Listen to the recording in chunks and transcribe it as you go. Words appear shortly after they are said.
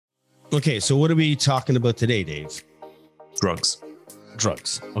Okay, so what are we talking about today, Dave? Drugs.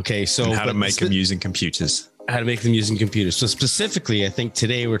 Drugs. Okay, so and how to make them using computers. How to make them using computers. So specifically, I think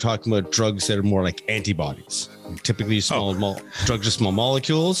today we're talking about drugs that are more like antibodies. Typically, drugs are small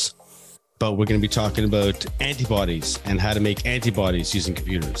molecules, but we're going to be talking about antibodies and how to make antibodies using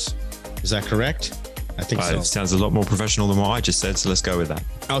computers. Is that correct? I think so. It sounds a lot more professional than what I just said, so let's go with that.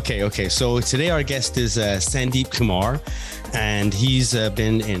 Okay. So today our guest is Sandeep Kumar, and he's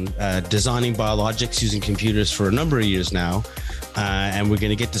been in designing biologics using computers for a number of years now. And we're going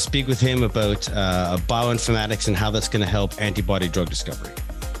to get to speak with him about bioinformatics and how that's going to help antibody drug discovery.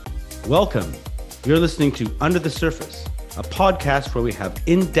 Welcome. You're listening to Under the Surface, a podcast where we have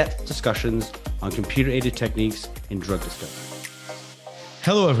in-depth discussions on computer-aided techniques in drug discovery.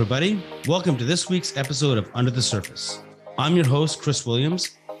 Hello, everybody. Welcome to this week's episode of Under the Surface. I'm your host, Chris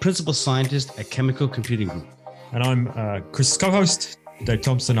Williams, Principal Scientist at Chemical Computing Group. And I'm Chris's co-host, Dave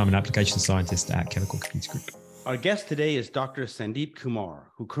Thompson. I'm an Application Scientist at Chemical Computing Group. Our guest today is Dr. Sandeep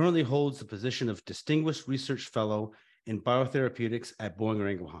Kumar, who currently holds the position of Distinguished Research Fellow in Biotherapeutics at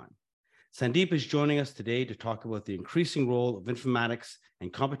Boehringer Ingelheim. Sandeep is joining us today to talk about the increasing role of informatics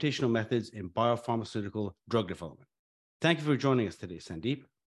and computational methods in biopharmaceutical drug development. Thank you for joining us today, Sandeep.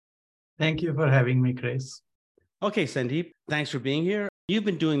 Thank you for having me, Chris. Okay, Sandeep, thanks for being here. You've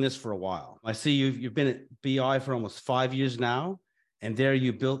been doing this for a while. I see you've been at BI for almost 5 years now, and there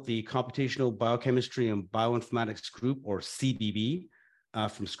you built the Computational Biochemistry and Bioinformatics Group, or CBB,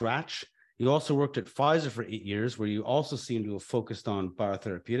 from scratch. You also worked at Pfizer for 8 years, where you also seem to have focused on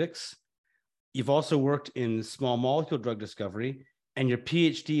biotherapeutics. You've also worked in small molecule drug discovery, and your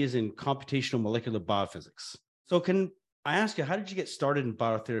PhD is in computational molecular biophysics. So can I ask you, how did you get started in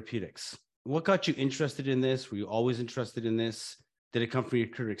biotherapeutics? What got you interested in this? Were you always interested in this? Did it come from your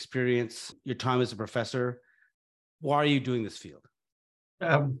career experience, your time as a professor? Why are you doing this field?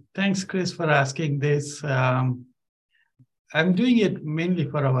 Thanks, Chris, for asking this. I'm doing it mainly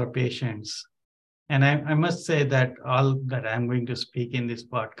for our patients. And I must say that all that I'm going to speak in this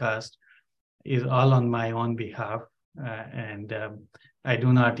podcast is all on my own behalf. I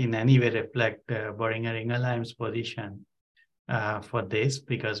do not in any way reflect Boehringer Ingelheim's position for this,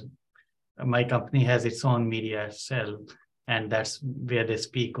 because my company has its own media cell, and that's where they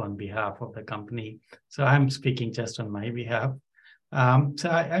speak on behalf of the company. So I'm speaking just on my behalf. So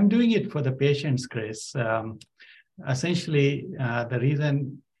I'm doing it for the patients, Chris. Essentially, the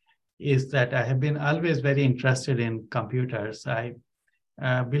reason is that I have been always very interested in computers. I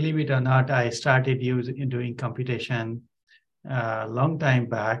believe it or not, I started doing computation a long time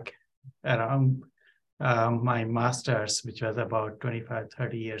back, around my master's, which was about 25,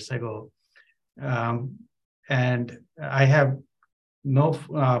 30 years ago. And I have no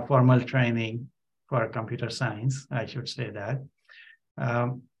formal training for computer science, I should say that.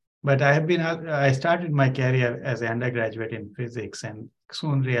 But I started my career as an undergraduate in physics and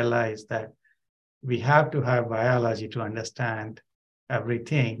soon realized that we have to have biology to understand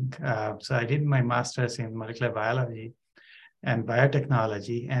everything. So I did my master's in molecular biology and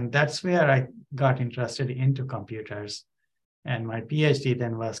biotechnology, and that's where I got interested into computers. And my PhD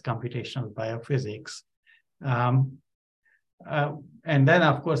then was computational biophysics. And then,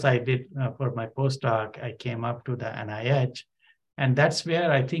 of course, I did, for my postdoc, I came up to the NIH. And that's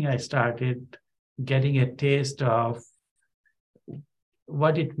where I think I started getting a taste of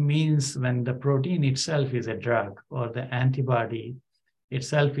what it means when the protein itself is a drug or the antibody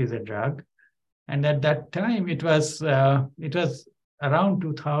itself is a drug. And at that time, it was around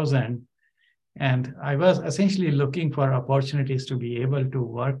 2000. And I was essentially looking for opportunities to be able to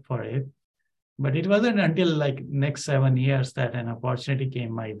work for it. But it wasn't until like next 7 years that an opportunity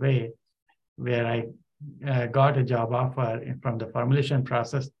came my way where I got a job offer from the formulation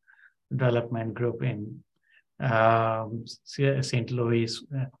process development group in St. Louis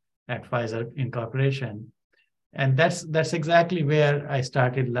at Pfizer Incorporation. And that's exactly where I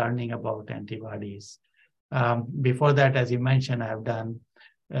started learning about antibodies. Before that, as you mentioned, I've done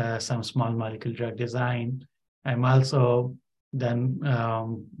some small molecule drug design. I'm also done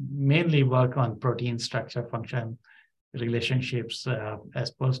mainly work on protein structure function relationships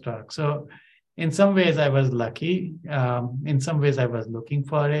as postdoc. So in some ways I was lucky. In some ways I was looking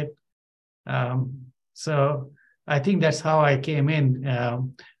for it. So I think that's how I came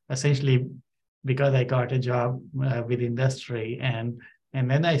in, essentially because I got a job with industry. And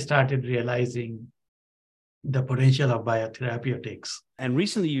then I started realizing the potential of biotherapeutics. And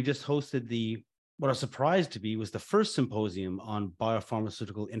recently you just hosted what I was surprised to be was the first symposium on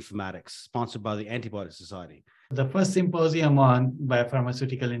biopharmaceutical informatics sponsored by the Antibody Society. The first symposium on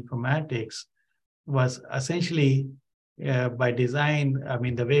biopharmaceutical informatics was essentially by design, I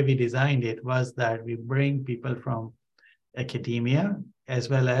mean, the way we designed it was that we bring people from academia as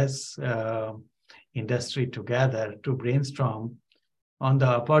well as industry together to brainstorm on the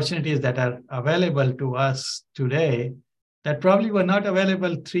opportunities that are available to us today that probably were not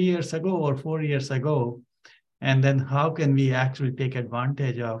available 3 years ago or 4 years ago. And then how can we actually take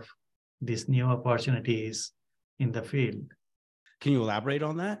advantage of these new opportunities in the field? Can you elaborate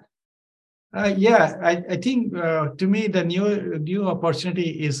on that? Yeah, I think to me, the new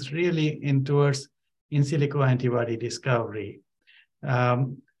opportunity is really towards in silico antibody discovery.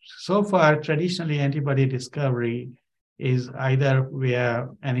 So far, traditionally, antibody discovery is either via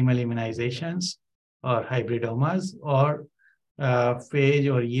animal immunizations or hybridomas or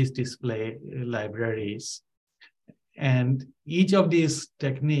phage or yeast display libraries. And each of these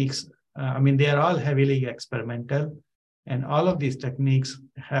techniques, I mean, they are all heavily experimental, and all of these techniques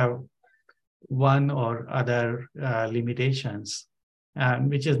have one or other limitations,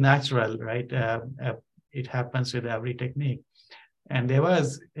 which is natural, right? It happens with every technique. And there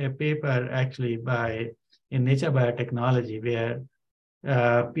was a paper actually in Nature Biotechnology where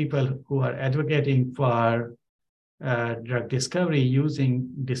people who are advocating for drug discovery using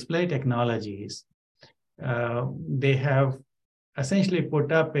display technologies, they have essentially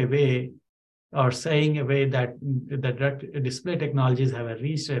put up a way or saying a way that the drug display technologies have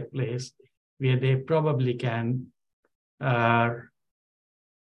reached a place where they probably can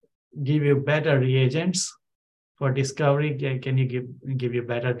give you better reagents for discovery. Can you give you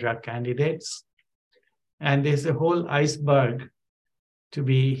better drug candidates? And there's a whole iceberg to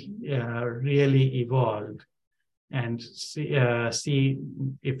be really evolved and see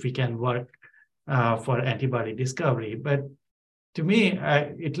if we can work for antibody discovery. But to me,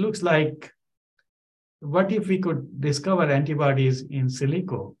 it looks like, what if we could discover antibodies in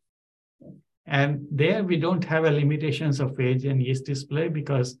silico? And there we don't have a limitations of phage and yeast display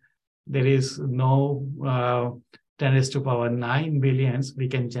because there is no 10⁻⁹ billions we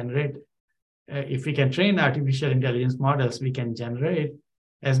can generate. If we can train artificial intelligence models, we can generate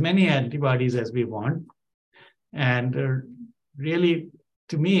as many antibodies as we want. And really,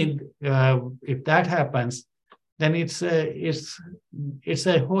 to me, if that happens, then it's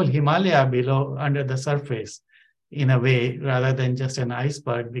a whole Himalaya below under the surface in a way, rather than just an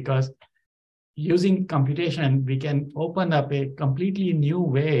iceberg, because using computation, we can open up a completely new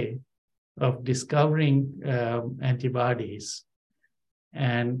way of discovering antibodies.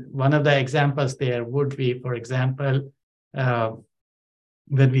 And one of the examples there would be, for example,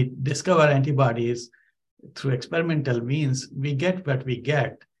 when we discover antibodies through experimental means, we get what we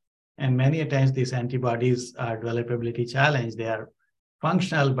get. And many times these antibodies are developability challenged. They are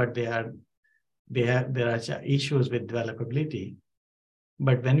functional, but there are issues with developability.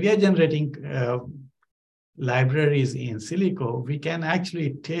 But when we are generating libraries in silico, we can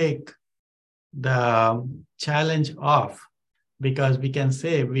actually take the challenge off, because we can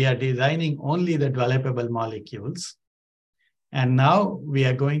say we are designing only the developable molecules. And now we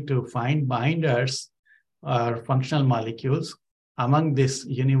are going to find binders or functional molecules among this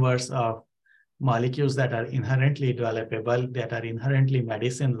universe of molecules that are inherently developable, that are inherently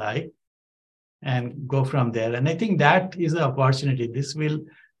medicine-like, and go from there. And I think that is an opportunity. This will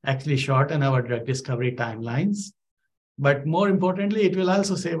actually shorten our drug discovery timelines. But more importantly, it will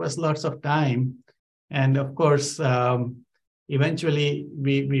also save us lots of time. And of course, eventually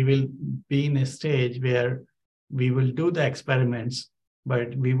we will be in a stage where we will do the experiments,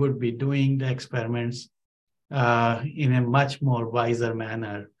 but we would be doing the experiments in a much more wiser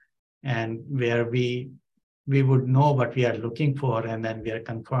manner, and where we would know what we are looking for, and then we are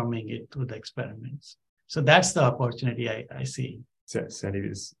confirming it through the experiments. So that's the opportunity I see.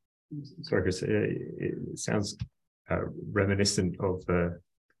 Sandy, sorry, Chris, it sounds reminiscent of the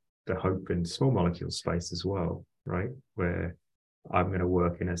hope in small molecule space as well, right? Where I'm going to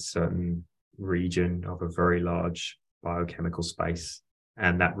work in a certain region of a very large biochemical space,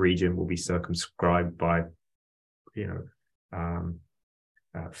 and that region will be circumscribed by,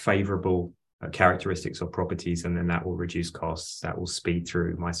 favorable characteristics or properties, and then that will reduce costs, that will speed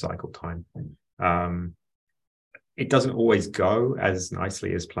through my cycle time. It doesn't always go as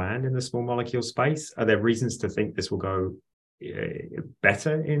nicely as planned in the small molecule space. Are there reasons to think this will go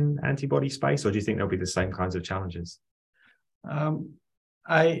better in antibody space, or do you think there'll be the same kinds of challenges?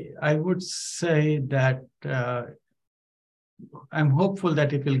 I would say that I'm hopeful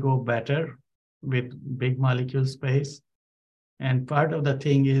that it will go better with big molecule space. And part of the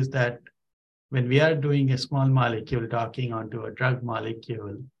thing is that when we are doing a small molecule docking onto a drug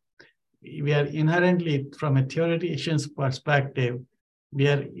molecule, we are inherently, from a theoretician's perspective, we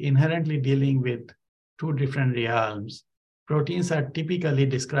are inherently dealing with two different realms. Proteins are typically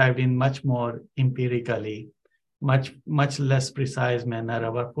described in much more empirically, much less precise manner.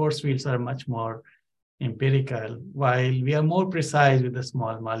 Our force fields are much more empirical, while we are more precise with the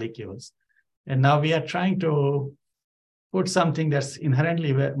small molecules. And now we are trying to put something that's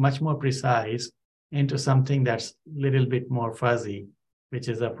inherently much more precise into something that's a little bit more fuzzy, which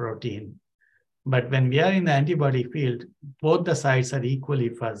is a protein. But when we are in the antibody field, both the sides are equally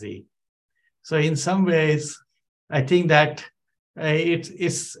fuzzy. So in some ways, I think that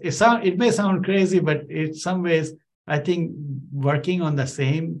it may sound crazy, but in some ways, I think working on the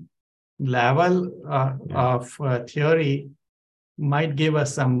same level of theory might give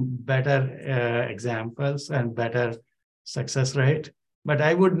us some better examples and better success rate. But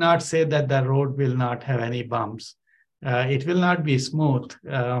I would not say that the road will not have any bumps. It will not be smooth.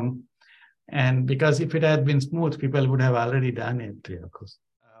 And because if it had been smooth, people would have already done it. Yeah, of course.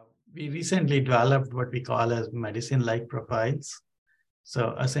 We recently developed what we call as medicine-like profiles.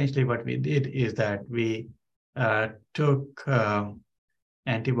 So essentially what we did is that we took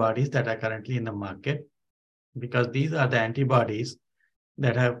antibodies that are currently in the market, because these are the antibodies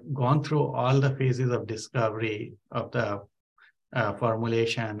that have gone through all the phases of discovery of the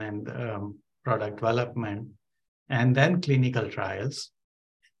formulation and product development, and then clinical trials.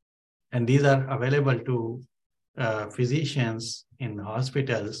 And these are available to physicians in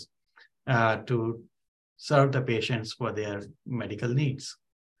hospitals to serve the patients for their medical needs.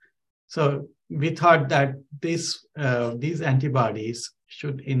 So we thought that these antibodies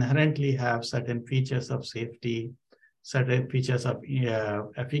should inherently have certain features of safety, certain features of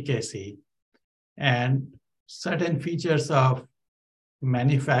efficacy, and certain features of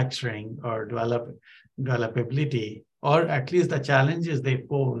manufacturing or developability, or at least the challenges they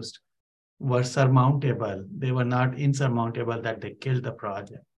posed were surmountable. They were not insurmountable that they killed the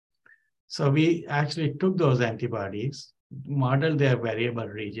project. So we actually took those antibodies, modeled their variable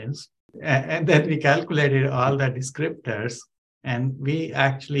regions, and then we calculated all the descriptors, and we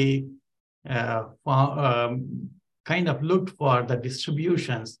actually kind of looked for the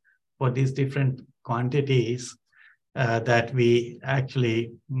distributions for these different quantities that we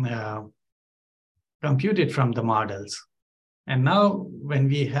actually computed from the models. And now when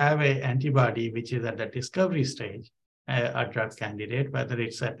we have an antibody, which is at the discovery stage, a drug candidate, whether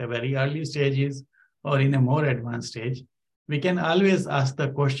it's at the very early stages or in a more advanced stage, we can always ask the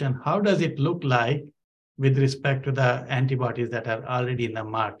question, how does it look like with respect to the antibodies that are already in the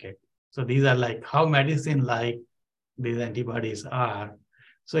market? So these are like how medicine-like these antibodies are.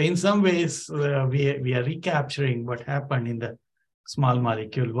 So in some ways, we are recapturing what happened in the small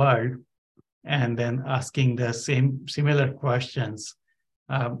molecule world and then asking the similar questions.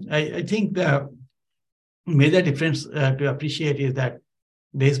 I think the major difference to appreciate is that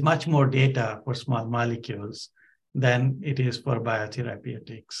there's much more data for small molecules than it is for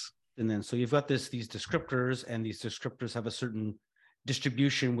biotherapeutics. And then, so you've got these descriptors, and these descriptors have a certain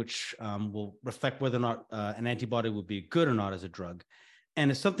distribution, which will reflect whether or not an antibody will be good or not as a drug. And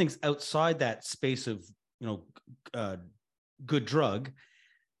if something's outside that space of, good drug,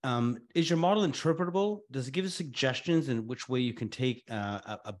 is your model interpretable? Does it give us suggestions in which way you can take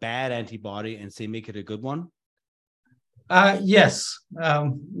a bad antibody and say, make it a good one? Yes,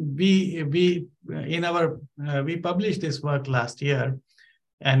 we published this work last year,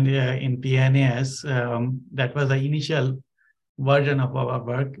 and in PNAS, that was the initial version of our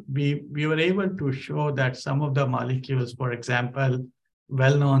work. We were able to show that some of the molecules, for example,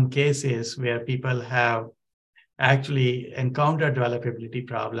 well-known cases where people have actually encountered developability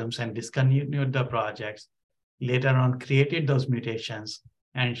problems and discontinued the projects, later on created those mutations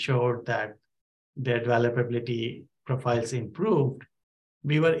and showed that their developability profiles improved.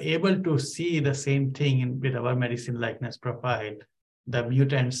 We were able to see the same thing with our medicine likeness profile. The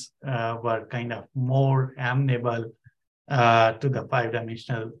mutants were kind of more amenable to the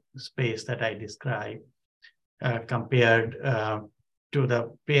 5-dimensional space that I described compared to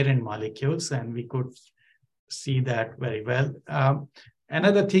the parent molecules, and we could see that very well.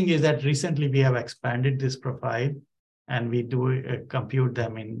 Another thing is that recently we have expanded this profile, and we do compute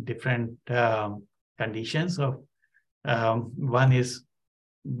them in different conditions. So one is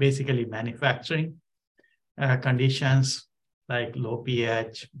basically manufacturing conditions like low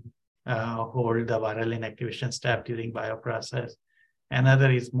pH, hold the viral inactivation step during bioprocess.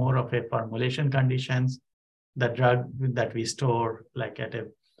 Another is more of a formulation conditions, the drug that we store like at a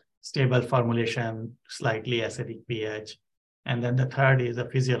stable formulation, slightly acidic pH. And then the third is a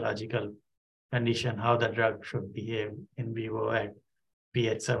physiological condition, how the drug should behave in vivo at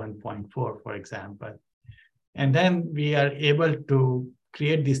pH 7.4, for example. And then we are able to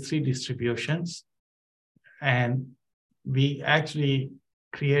create these 3 distributions and we actually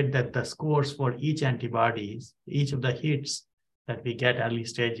create the scores for each antibodies, each of the hits that we get early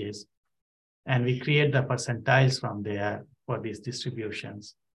stages, and we create the percentiles from there for these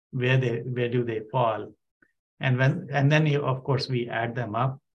distributions. Where do they fall? And then of course we add them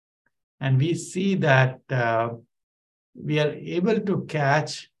up, and we see that we are able to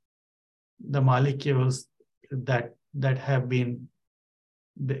catch the molecules that have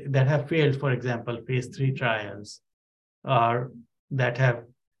failed, for example, phase 3 trials, or that have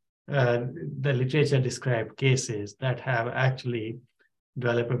the literature described cases that have actually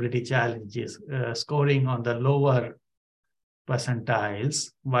developability challenges, scoring on the lower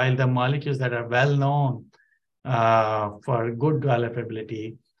percentiles, while the molecules that are well known for good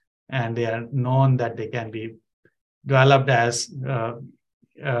developability, and they are known that they can be developed as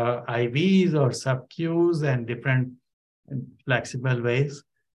IVs or sub-Qs and different flexible ways,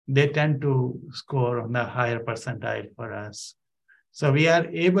 they tend to score on the higher percentile for us. So we are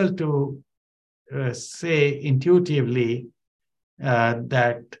able to say intuitively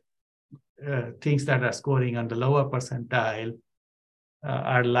that things that are scoring on the lower percentile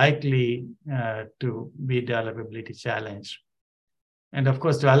are likely to be developability challenged. And of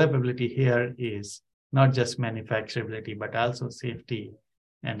course, developability here is not just manufacturability, but also safety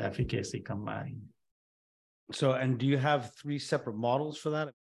and efficacy combined. So, and do you have 3 separate models for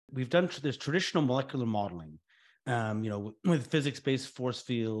that? We've done this traditional molecular modeling, with physics-based force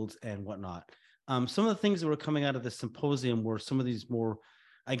fields and whatnot. Some of the things that were coming out of the symposium were some of these more,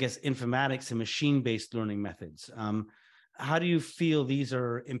 I guess, informatics and machine-based learning methods. How do you feel these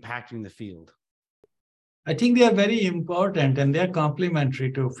are impacting the field? I think they are very important, and they're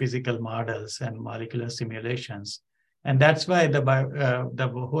complementary to physical models and molecular simulations. And that's why the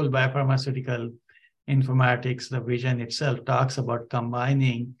whole biopharmaceutical informatics, the vision itself, talks about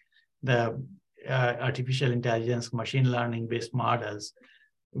combining the artificial intelligence, machine learning-based models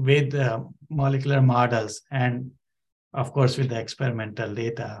with molecular models, and of course with the experimental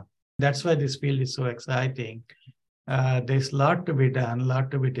data. That's why this field is so exciting. There's a lot to be done, a lot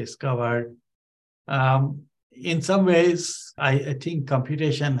to be discovered. In some ways, I think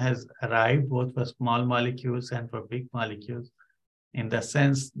computation has arrived both for small molecules and for big molecules, in the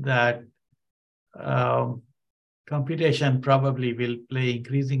sense that computation probably will play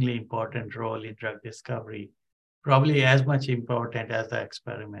increasingly important role in drug discovery, probably as much important as the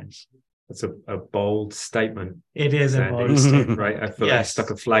experiments. That's a bold statement. It is Sandy, a bold statement, right? I feel like you stuck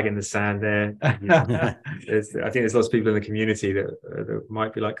a flag in the sand there. I think there's lots of people in the community that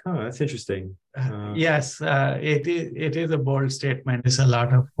might be like, "Oh, that's interesting." Yes, it is a bold statement. It's a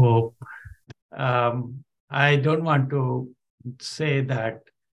lot of hope. I don't want to say that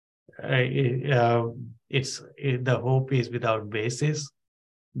the hope is without basis.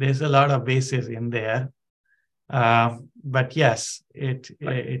 There's a lot of basis in there. But yes,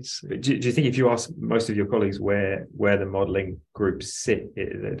 it's. Do you think if you ask most of your colleagues where the modeling groups sit,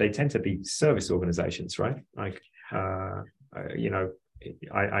 they tend to be service organizations, right? Like, I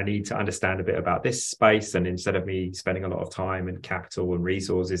need to understand a bit about this space, and instead of me spending a lot of time and capital and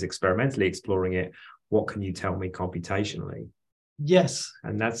resources experimentally exploring it, what can you tell me computationally? Yes.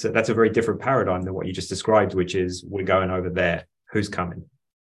 And that's a very different paradigm than what you just described, which is we're going over there. Who's coming?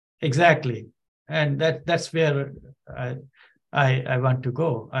 Exactly. And that's where I want to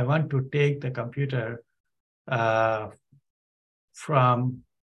go. I want to take the computer from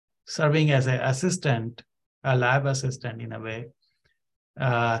serving as an assistant, a lab assistant in a way,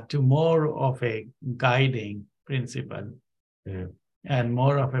 to more of a guiding principle. Yeah. And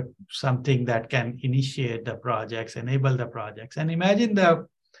more of something that can initiate the projects, enable the projects. And imagine the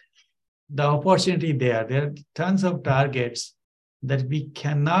opportunity there. There are tons of targets that we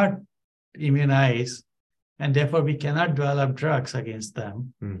cannot immunize, and therefore we cannot develop drugs against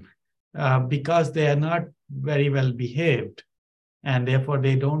them because they are not very well behaved, and therefore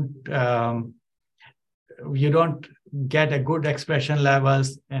they don't. You don't get a good expression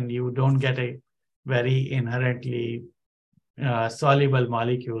levels, and you don't get a very inherently soluble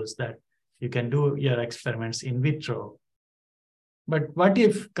molecules that you can do your experiments in vitro. But what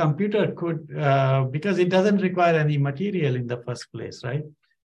if computer could, because it doesn't require any material in the first place, right?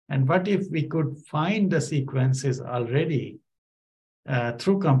 And what if we could find the sequences already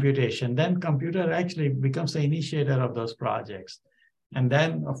through computation? Then computer actually becomes the initiator of those projects. And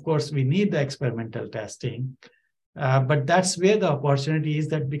then, of course, we need the experimental testing. But that's where the opportunity is,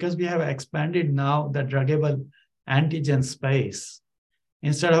 that because we have expanded now the druggable antigen space,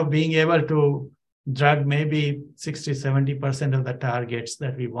 instead of being able to drug maybe 60-70% of the targets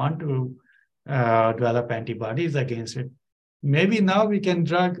that we want to develop antibodies against it, maybe now we can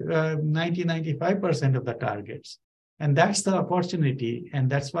drug 90-95% of the targets. And that's the opportunity. And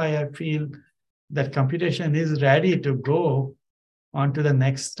that's why I feel that computation is ready to go on to the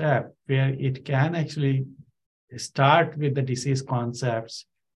next step, where it can actually start with the disease concepts,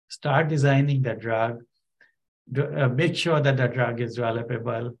 start designing the drug, make sure that the drug is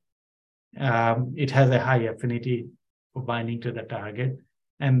developable. It has a high affinity for binding to the target,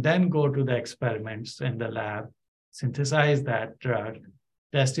 and then go to the experiments in the lab, synthesize that drug,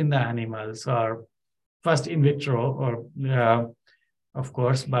 test in the animals, or first in vitro, or of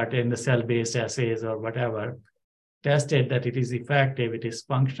course, but in the cell-based assays or whatever, test it that it is effective, it is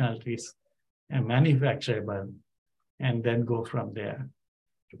functional, it is manufacturable, and then go from there.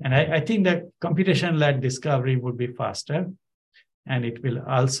 And I think that computation-led discovery would be faster, and it will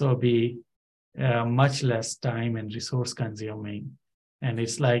also be much less time and resource consuming. And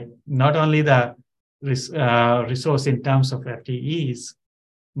it's like not only the resource in terms of FTEs,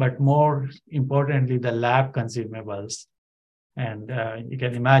 but more importantly, the lab consumables. And you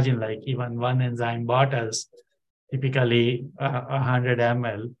can imagine, like, even one enzyme bottles, typically 100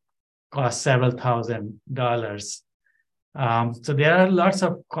 ml, costs several $1,000s. So there are lots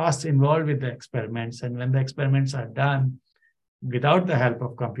of costs involved with the experiments. And when the experiments are done without the help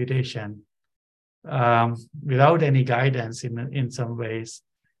of computation, without any guidance in some ways,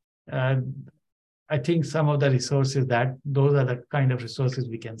 I think some of the resources, those are the kind of resources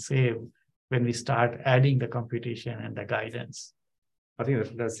we can save when we start adding the computation and the guidance. I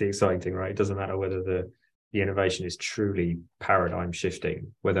think that's the exciting thing, right? It doesn't matter whether the innovation is truly paradigm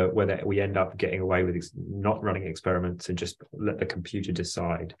shifting, whether we end up getting away with not running experiments and just let the computer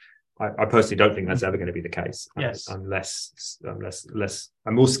decide. I personally don't think that's ever going to be the case. Yes. Unless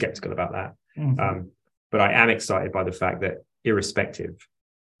I'm more skeptical about that. Mm-hmm. But I am excited by the fact that irrespective,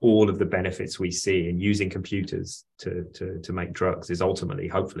 all of the benefits we see in using computers to make drugs is ultimately,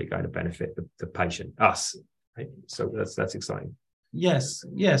 hopefully, going to benefit the patient, us. Right? So that's exciting. Yes,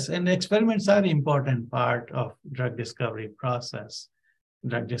 and experiments are an important part of drug discovery process,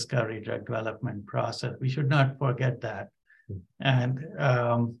 drug development process. We should not forget that. And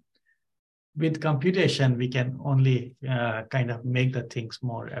with computation, we can only kind of make the things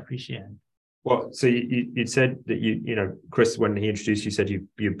more efficient. Well, so you said that you know, Chris, when he introduced you, said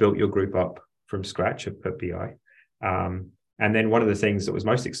you built your group up from scratch at BI. And then one of the things that was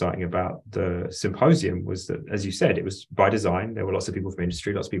most exciting about the symposium was that, as you said, it was by design. There were lots of people from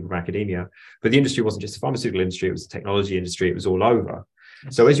industry, lots of people from academia, but the industry wasn't just the pharmaceutical industry, it was the technology industry, it was all over.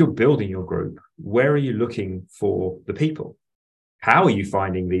 So as you're building your group, where are you looking for the people? How are you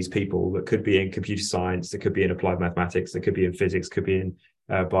finding these people that could be in computer science, that could be in applied mathematics, that could be in physics, could be in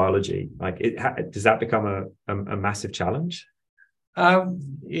biology? Like, does that become a massive challenge?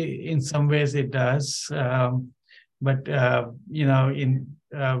 In some ways it does. But you know,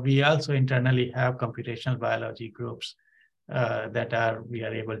 we also internally have computational biology groups we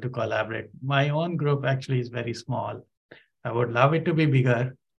are able to collaborate. My own group actually is very small. I would love it to be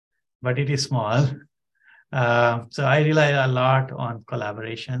bigger, but it is small. So I rely a lot on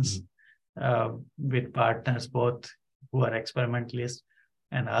collaborations with partners, both who are experimentalists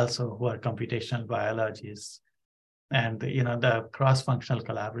and also who are computational biologists. And you know, the cross-functional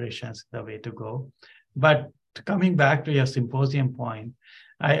collaborations is the way to go. But coming back to your symposium point,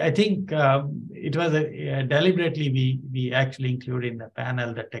 I think it was deliberately we actually included in the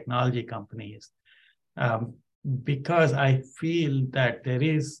panel the technology companies, because I feel that there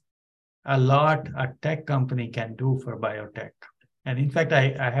is a lot a tech company can do for biotech. And in fact,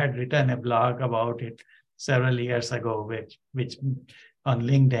 I had written a blog about it several years ago, which on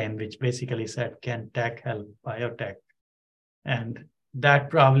LinkedIn, which basically said, can tech help biotech? And that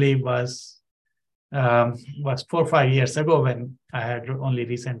probably was 4 or 5 years ago, when I had only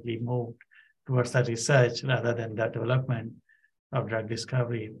recently moved towards the research rather than the development of drug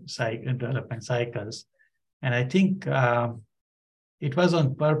discovery development cycles. And I think it was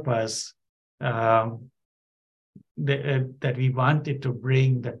on purpose that we wanted to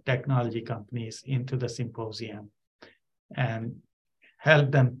bring the technology companies into the symposium and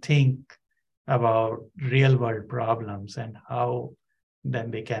help them think about real world problems and how then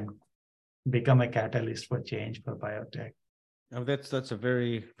they can become a catalyst for change for biotech. Oh, that's a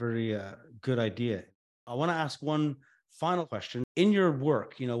very, very good idea. I want to ask one final question. In your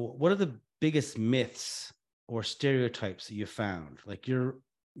work, you know, what are the biggest myths or stereotypes that you found? Like, you're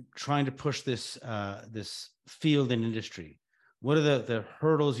trying to push this this field and industry. What are the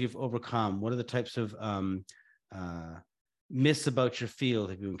hurdles you've overcome? What are the types of myths about your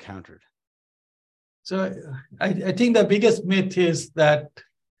field have you encountered? So I think the biggest myth is that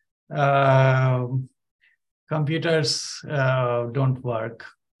computers don't work,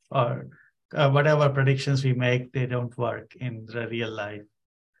 or whatever predictions we make, they don't work in the real life.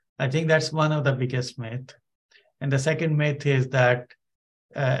 I think that's one of the biggest myths. And the second myth is that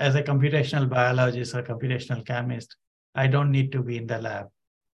as a computational biologist or computational chemist, I don't need to be in the lab.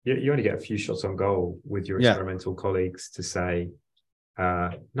 You only get a few shots on goal with your experimental colleagues to say,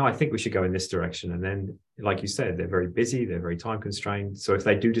 no, I think we should go in this direction. And then, like you said, they're very busy, they're very time constrained. So if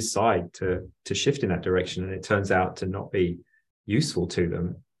they do decide to shift in that direction and it turns out to not be useful to them,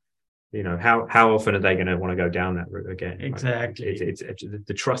 how often are they going to want to go down that route again? Exactly. Right?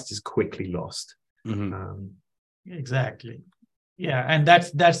 The trust is quickly lost. Mm-hmm. Exactly. Yeah, and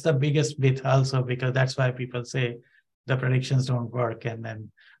that's the biggest myth also, because that's why people say the predictions don't work, and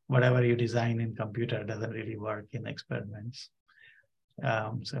then whatever you design in computer doesn't really work in experiments.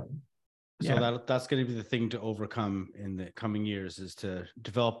 So that's going to be the thing to overcome in the coming years, is to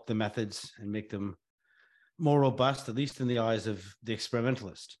develop the methods and make them more robust, at least in the eyes of the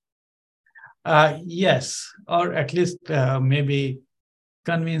experimentalist. Yes, or at least maybe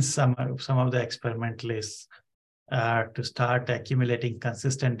convince some of the experimentalists to start accumulating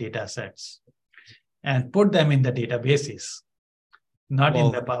consistent data sets and put them in the databases, not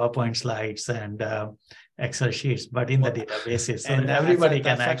in the PowerPoint slides and Excel sheets, but in the databases, so that everybody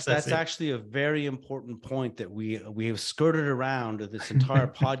can access it. That's actually a very important point that we have skirted around this entire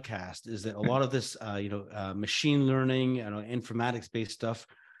podcast, is that a lot of this, machine learning and informatics-based stuff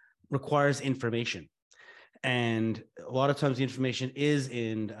requires information. And a lot of times the information is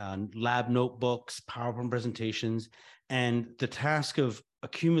in lab notebooks, PowerPoint presentations, and the task of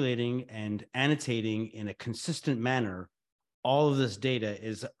accumulating and annotating in a consistent manner all of this data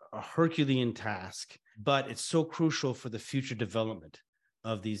is a Herculean task, but it's so crucial for the future development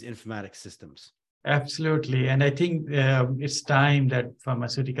of these informatics systems. Absolutely. And I think it's time that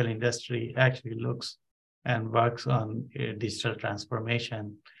pharmaceutical industry actually looks and works on digital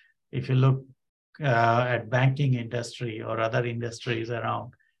transformation. If you look at banking industry or other industries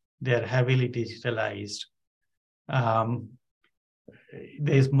around, they're heavily digitalized.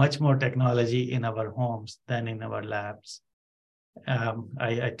 There's much more technology in our homes than in our labs.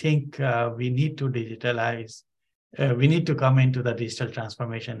 I think we need to digitalize. We need to come into the digital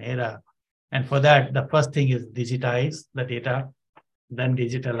transformation era. And for that, the first thing is digitize the data, then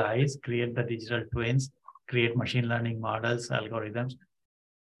digitalize, create the digital twins, create machine learning models, algorithms.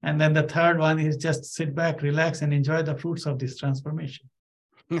 And then the third one is just sit back, relax, and enjoy the fruits of this transformation.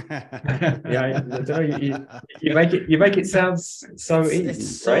 I don't know. You make it sound so easy.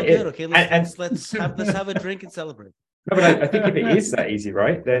 It's so right? good. Okay, let's have a drink and celebrate. No, but I think if it is that easy,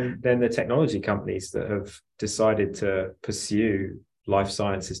 right, then the technology companies that have decided to pursue life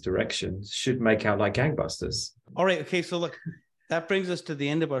sciences directions should make out like gangbusters. All right. Okay. So look, that brings us to the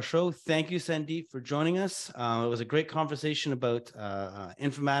end of our show. Thank you, Sandeep, for joining us. It was a great conversation about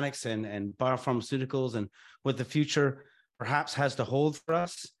informatics and biopharmaceuticals and what the future perhaps has to hold for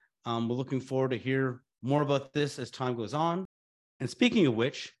us. We're looking forward to hear more about this as time goes on. And speaking of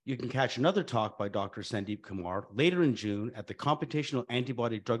which, you can catch another talk by Dr. Sandeep Kumar later in June at the Computational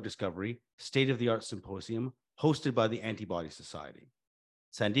Antibody Drug Discovery State-of-the-Art Symposium hosted by the Antibody Society.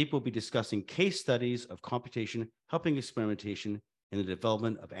 Sandeep will be discussing case studies of computation helping experimentation in the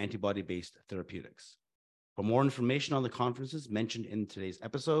development of antibody-based therapeutics. For more information on the conferences mentioned in today's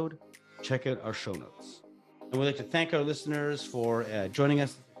episode, check out our show notes. And we'd like to thank our listeners for joining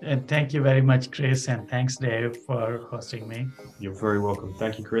us. And thank you very much, Chris, and thanks, Dave, for hosting me. You're very welcome.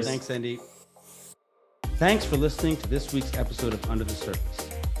 Thank you, Chris. Thanks, Sandeep. Thanks for listening to this week's episode of Under the Surface.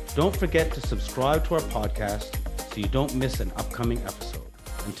 Don't forget to subscribe to our podcast so you don't miss an upcoming episode.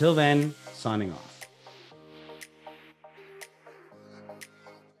 Until then, signing off.